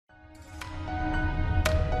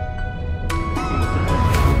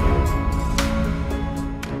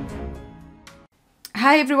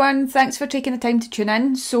Hi everyone, thanks for taking the time to tune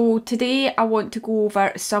in. So today I want to go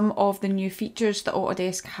over some of the new features that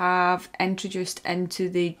Autodesk have introduced into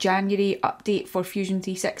the January update for Fusion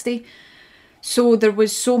 360. So there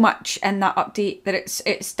was so much in that update that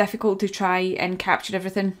it's difficult to try and capture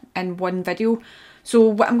everything in one video. So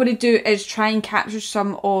what I'm going to do is try and capture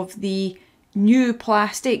some of the new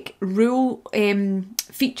plastic rule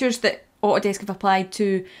features that Autodesk have applied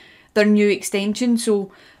to their new extension.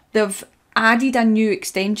 So they've added a new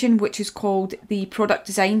extension which is called the Product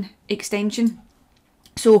Design Extension.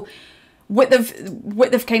 So what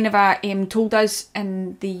they've kind of told us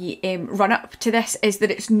in the run up to this is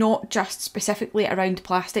that it's not just specifically around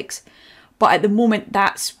plastics, but at the moment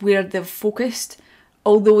that's where they've focused.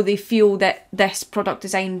 Although they feel that this product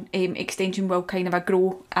design extension will kind of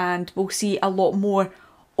grow and we'll see a lot more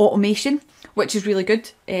automation, which is really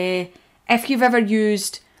good. If you've ever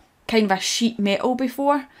used kind of a sheet metal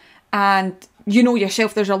before, and you know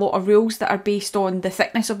yourself there's a lot of rules that are based on the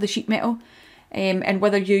thickness of the sheet metal, and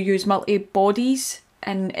whether you use multi-bodies,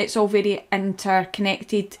 and it's all very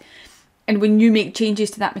interconnected, and when you make changes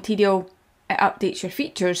to that material it updates your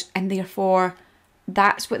features, and therefore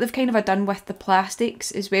that's what they've kind of done with the plastics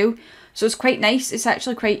as well. So it's quite nice, it's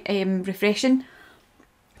actually quite refreshing.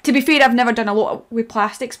 To be fair, I've never done a lot with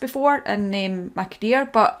plastics before in my career,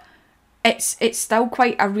 but it's still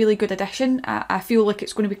quite a really good addition. I feel like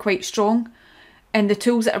it's going to be quite strong, and the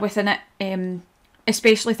tools that are within it,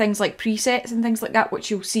 especially things like presets and things like that,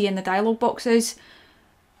 which you'll see in the dialog boxes,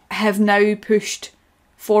 have now pushed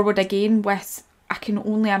forward again with, I can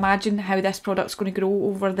only imagine how this product's going to grow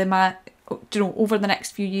over over the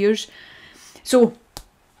next few years. So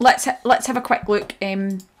let's have a quick look.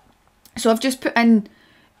 So I've just put in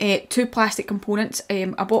two plastic components, a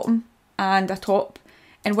bottom and a top.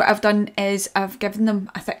 And what I've done is I've given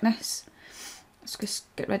them a thickness. Let's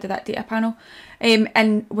just get rid of that data panel.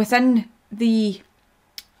 And within the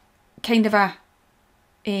kind of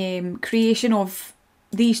creation of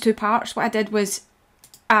these two parts, what I did was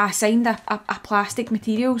I assigned a plastic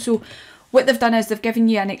material. So what they've done is they've given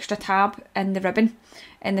you an extra tab in the ribbon,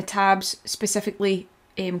 and the tab's specifically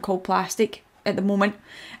called plastic at the moment.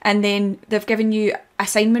 And then they've given you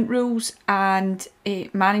assignment rules and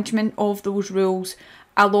management of those rules,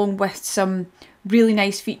 along with some really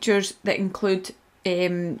nice features that include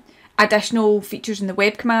additional features in the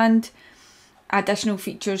web command, additional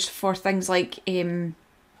features for things like the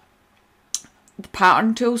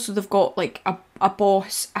pattern tools. So they've got like a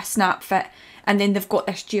boss, a snap fit, and then they've got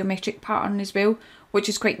this geometric pattern as well, which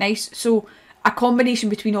is quite nice. So a combination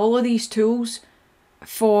between all of these tools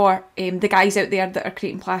for the guys out there that are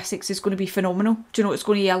creating plastics is going to be phenomenal. Do you know, it's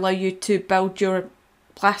going to allow you to build your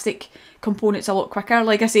plastic components a lot quicker.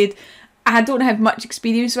 Like I said, I don't have much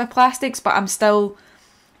experience with plastics, but I'm still,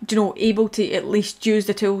 you know, able to at least use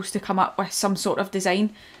the tools to come up with some sort of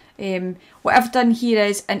design. What I've done here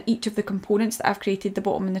is, in each of the components that I've created, the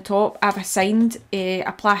bottom and the top, I've assigned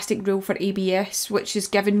a plastic rule for ABS, which has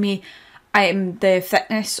given me the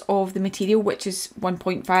thickness of the material, which is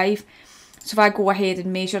 1.5. So if I go ahead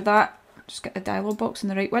and measure that, just get the dialog box in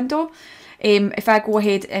the right window. If I go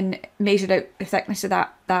ahead and measure out the thickness of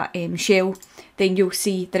that shell, then you'll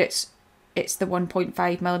see that it's the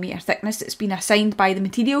 1.5mm thickness that's been assigned by the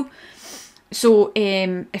material. So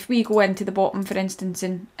if we go into the bottom, for instance,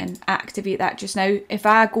 and activate that just now, if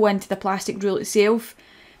I go into the plastic rule itself,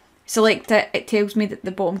 select it, it tells me that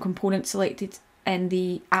the bottom component selected in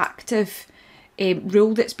the active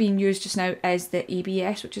rule that's being used just now is the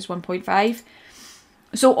ABS, which is 1.5.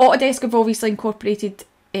 So Autodesk have obviously incorporated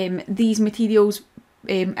these materials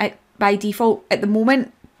by default at the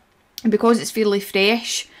moment, and because it's fairly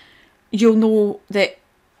fresh, you'll know that,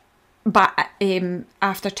 but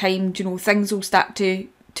after time, you know, things will start to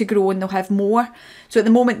grow and they'll have more. So at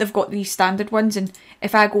the moment they've got these standard ones, and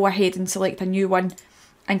if I go ahead and select a new one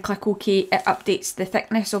and click OK, it updates the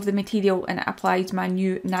thickness of the material and it applies my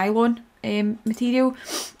new nylon material,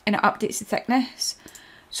 and it updates the thickness.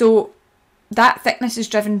 So that thickness is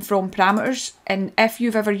driven from parameters, and if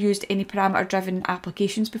you've ever used any parameter driven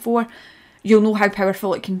applications before, you'll know how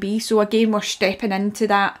powerful it can be. So again, we're stepping into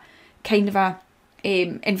that kind of a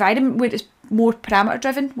environment where it's more parameter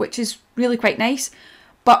driven, which is really quite nice,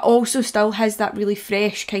 but also still has that really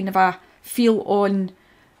fresh kind of a feel on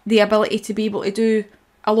the ability to be able to do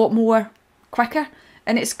a lot more quicker,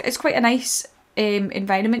 and it's quite a nice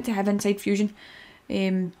environment to have inside Fusion.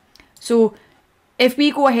 So if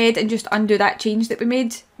we go ahead and just undo that change that we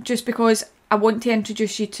made, just because I want to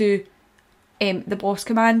introduce you to the boss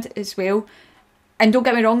command as well. And don't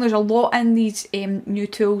get me wrong, there's a lot in these new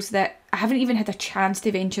tools that I haven't even had a chance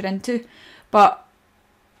to venture into, but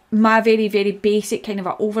my very, very basic kind of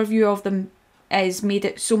an overview of them is made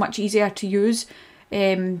it so much easier to use.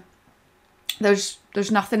 There's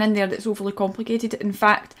nothing in there that's overly complicated. In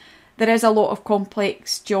fact, there is a lot of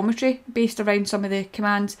complex geometry based around some of the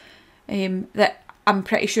commands that I'm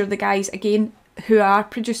pretty sure the guys, again, who are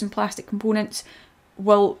producing plastic components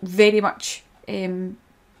will very much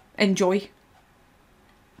enjoy.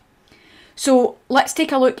 So let's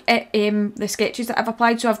take a look at the sketches that I've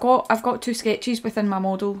applied. So I've got 2 sketches within my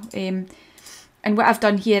model, and what I've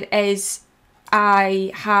done here is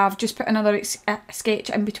I have just put another sketch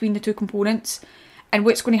in between the 2 components. And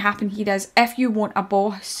what's going to happen here is, if you want a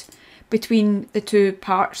boss between the 2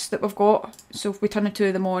 parts that we've got, so if we turn the 2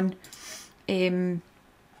 of them on and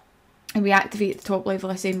we activate the top level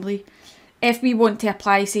assembly, if we want to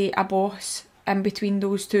apply, say, a boss in between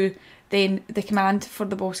those 2, then the command for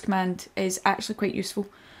the boss command is actually quite useful.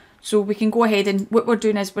 So we can go ahead, and what we're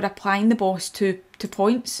doing is we're applying the boss to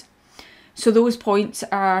points. So those points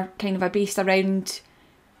are kind of based around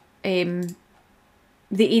the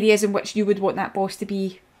areas in which you would want that boss to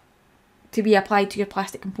be applied to your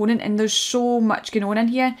plastic component. And there's so much going on in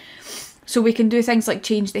here. So we can do things like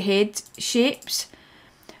change the head shapes.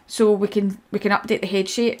 So we can update the head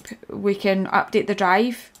shape. We can update the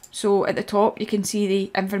drive. So at the top you can see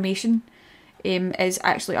the information is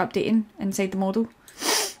actually updating inside the model.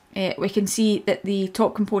 We can see that the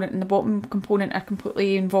top component and the bottom component are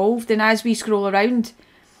completely involved, and as we scroll around,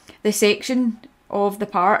 the section of the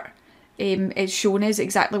part is shown us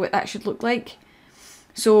exactly what that should look like.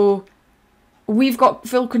 So we've got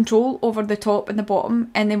full control over the top and the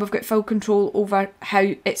bottom, and then we've got full control over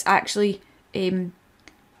how it's actually driving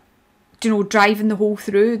the whole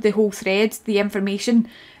thread, the information,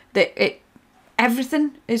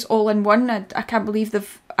 everything is all in one. I can't believe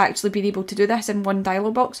they've actually been able to do this in one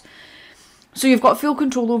dialog box. So you've got full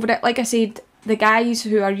control over it. Like I said, the guys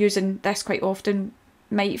who are using this quite often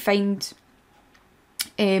might find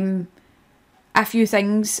a few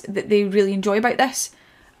things that they really enjoy about this.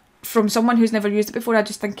 From someone who's never used it before, I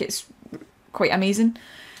just think it's quite amazing.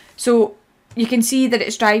 So you can see that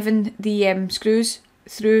it's driving the screws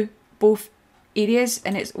through both areas,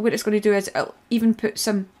 and what it's going to do is it'll even put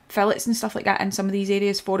some fillets and stuff like that in some of these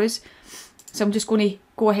areas for us. So I'm just going to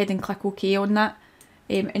go ahead and click OK on that,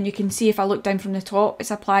 and you can see if I look down from the top,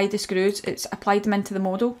 it's applied the screws, it's applied them into the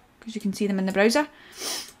model because you can see them in the browser.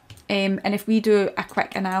 And if we do a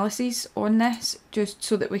quick analysis on this, just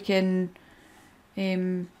so that we can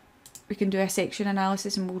do a section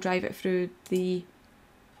analysis, and we'll drive it through the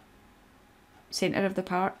centre of the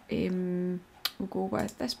part. We'll go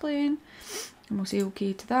with this plane, and we'll say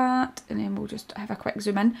OK to that, and then we'll just have a quick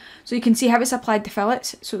zoom in. So you can see how it's applied the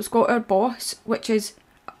fillets. So it's got our boss, which is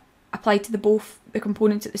applied to both the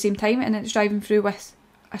components at the same time, and it's driving through with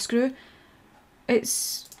a screw.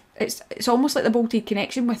 It's almost like the bolted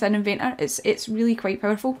connection within Inventor. It's really quite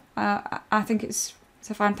powerful. I think it's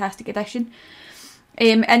a fantastic addition.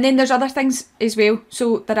 And then there's other things as well.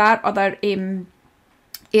 So there are other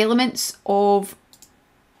elements of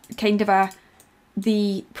kind of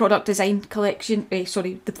the product design collection, the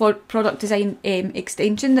product design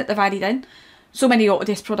extension that they've added in. So many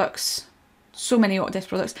Autodesk products.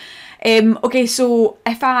 Okay, so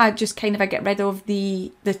if I just kind of get rid of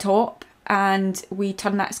the top and we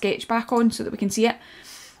turn that sketch back on so that we can see it,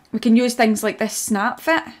 we can use things like this snap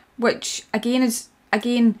fit, which it's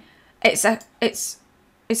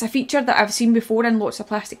a feature that I've seen before in lots of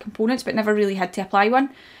plastic components but never really had to apply one.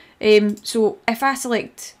 So if I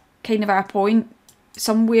select kind of a point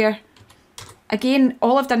somewhere, again,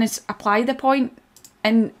 all I've done is apply the point,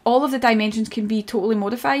 and all of the dimensions can be totally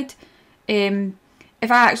modified. If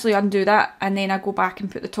I actually undo that and then I go back and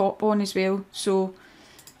put the top on as well, so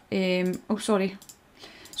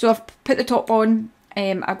so I've put the top on,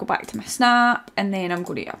 I'll go back to my snap, and then I'm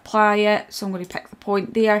going to apply it. So I'm going to pick the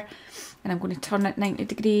point there, and I'm going to turn it 90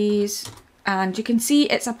 degrees, and you can see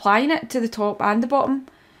it's applying it to the top and the bottom.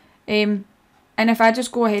 And if I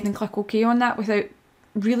just go ahead and click OK on that without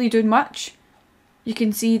really doing much, you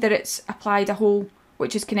can see that it's applied a hole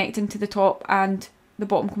which is connecting to the top and the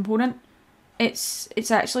bottom component.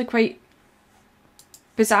 It's actually quite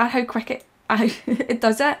bizarre how quick it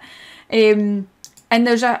does it. And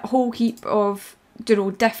there's a whole heap of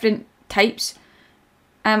different types.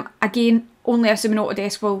 Again, only assuming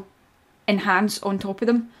Autodesk will enhance on top of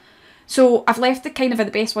them. So I've left the kind of the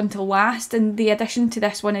best one till last, and the addition to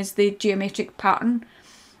this one is the geometric pattern.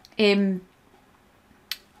 I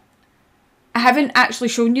haven't actually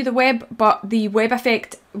shown you the web, but the web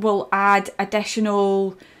effect will add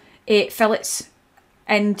additional fillets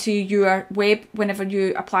into your web whenever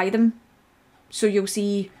you apply them. So you'll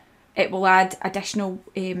see it will add additional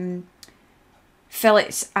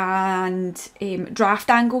fillets and draft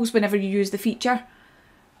angles whenever you use the feature.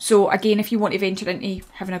 So again, if you want to venture into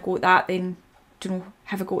having a go at that, then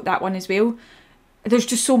have a go at that one as well. There's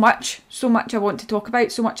just so much I want to talk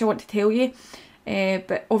about, so much I want to tell you.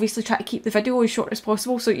 But obviously try to keep the video as short as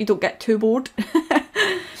possible so you don't get too bored.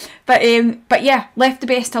 But yeah, left the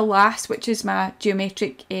best till last, which is my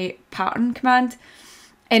geometric pattern command.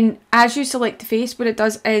 And as you select the face, what it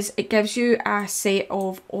does is it gives you a set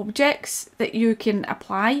of objects that you can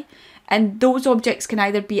apply, and those objects can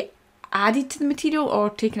either be added to the material or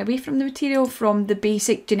taken away from the material from the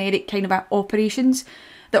basic generic kind of operations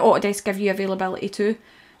that Autodesk give you availability to.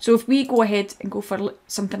 So if we go ahead and go for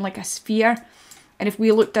something like a sphere, and if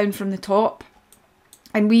we look down from the top,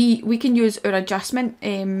 and we can use our adjustment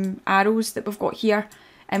arrows that we've got here,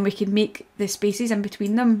 and we can make the spaces in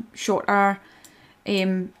between them shorter,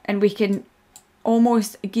 and we can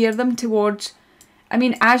almost gear them towards, I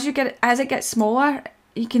mean, as it gets smaller,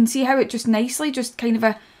 you can see how it just nicely just kind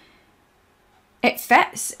of it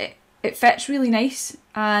fits really nice,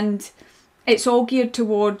 and it's all geared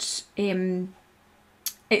towards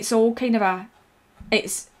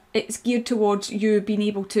it's geared towards you being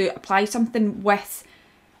able to apply something with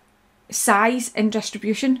size and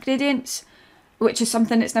distribution gradients, which is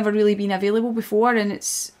something that's never really been available before, and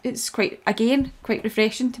it's quite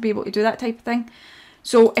refreshing to be able to do that type of thing.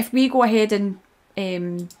 So if we go ahead and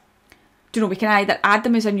we can either add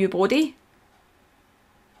them as a new body.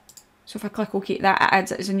 So if I click OK, that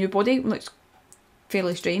adds it as a new body. It looks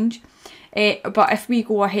fairly strange. But if we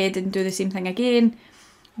go ahead and do the same thing again,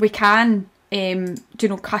 we can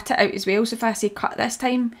cut it out as well. So if I say cut this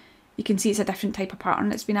time, you can see it's a different type of pattern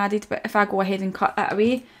that's been added. But if I go ahead and cut that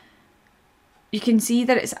away, you can see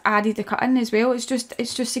that it's added the cutting as well. It's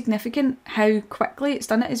just significant how quickly it's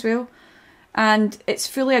done it as well. And it's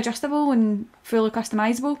fully adjustable and fully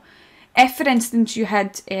customizable. If, for instance, you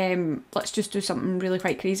had, let's just do something really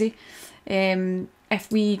quite crazy.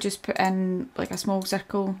 If we just put in like a small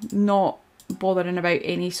circle, not bothering about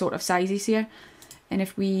any sort of sizes here. And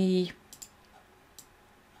if we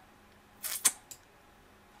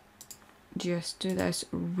just do this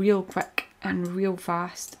real quick and real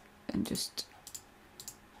fast and just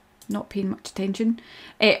not paying much attention,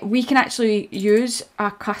 we can actually use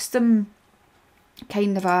a custom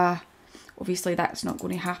kind of a, obviously that's not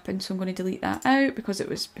going to happen, so I'm going to delete that out because it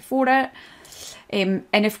was before it. And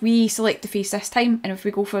if we select the face this time, and if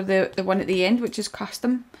we go for the one at the end, which is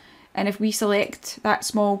custom, and if we select that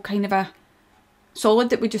small kind of a solid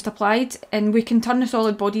that we just applied, and we can turn the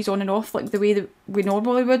solid bodies on and off like the way that we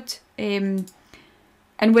normally would. And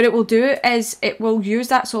what it will do is it will use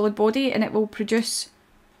that solid body and it will produce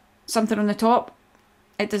something on the top.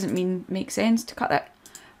 It doesn't make sense to cut it,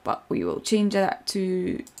 but we will change that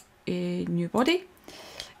to a new body.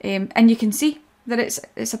 And you can see that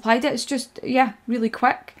it's applied it. It's just, yeah, really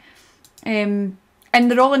quick. And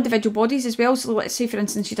they're all individual bodies as well. So let's say, for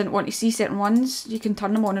instance, you didn't want to see certain ones, you can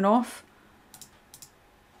turn them on and off.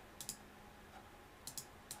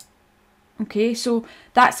 Okay, so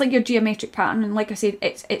that's like your geometric pattern, and like I said,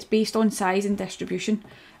 it's based on size and distribution.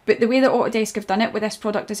 But the way that Autodesk have done it with this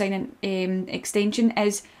product design extension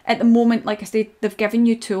is, at the moment, like I said, they've given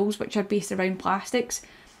you tools which are based around plastics,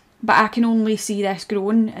 but I can only see this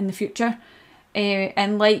growing in the future.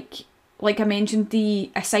 And like I mentioned, the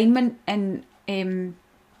assignment and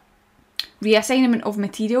reassignment of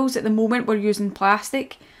materials, at the moment we're using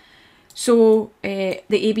plastic. So the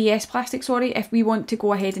ABS plastic, sorry, if we want to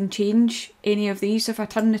go ahead and change any of these, so if I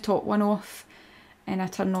turn the top one off and I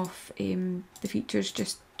turn off the features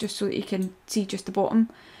just so that you can see just the bottom,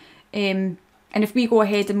 and if we go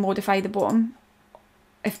ahead and modify the bottom,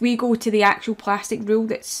 if we go to the actual plastic rule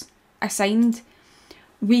that's assigned,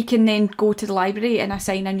 we can then go to the library and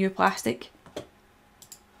assign a new plastic.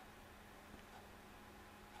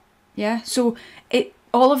 Yeah, so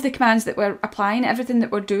all of the commands that we're applying, everything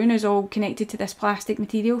that we're doing is all connected to this plastic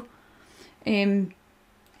material. And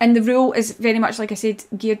the rule is very much, like I said,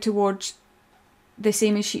 geared towards the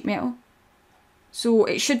same as sheet metal. So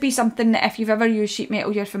it should be something that if you've ever used sheet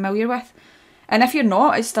metal, you're familiar with. And if you're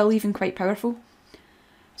not, it's still even quite powerful.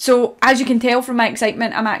 So as you can tell from my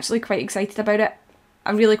excitement, I'm actually quite excited about it.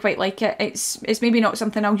 I really quite like it. It's maybe not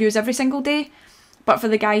something I'll use every single day, but for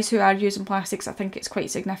the guys who are using plastics, I think it's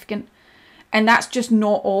quite significant. And that's just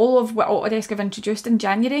not all of what Autodesk have introduced in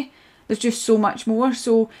January. There's just so much more.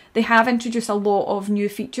 So they have introduced a lot of new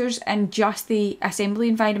features in just the assembly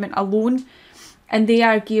environment alone. And they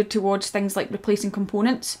are geared towards things like replacing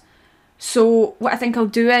components. So what I think I'll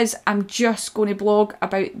do is I'm just going to blog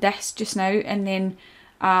about this just now, and then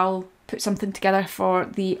I'll put something together for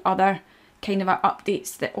the other kind of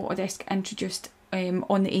updates that Autodesk introduced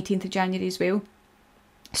on the 18th of January as well.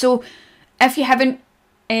 So if you haven't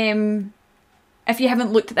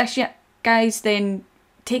looked at this yet, guys, then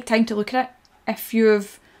take time to look at it. If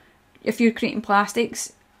you're creating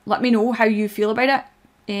plastics, let me know how you feel about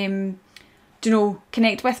it.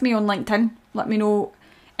 Connect with me on LinkedIn. Let me know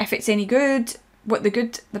if it's any good, what the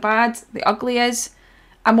good, the bad, the ugly is.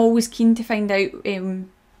 I'm always keen to find out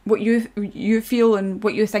what you feel and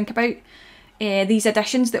what you think about these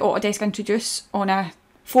additions that Autodesk introduce on a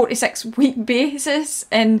 4 to 6 week basis,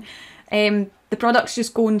 and the product's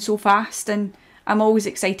just going so fast, and I'm always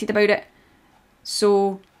excited about it.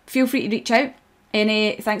 So feel free to reach out,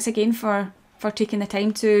 and thanks again for taking the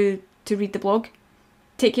time to read the blog.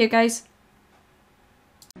 Take care, guys.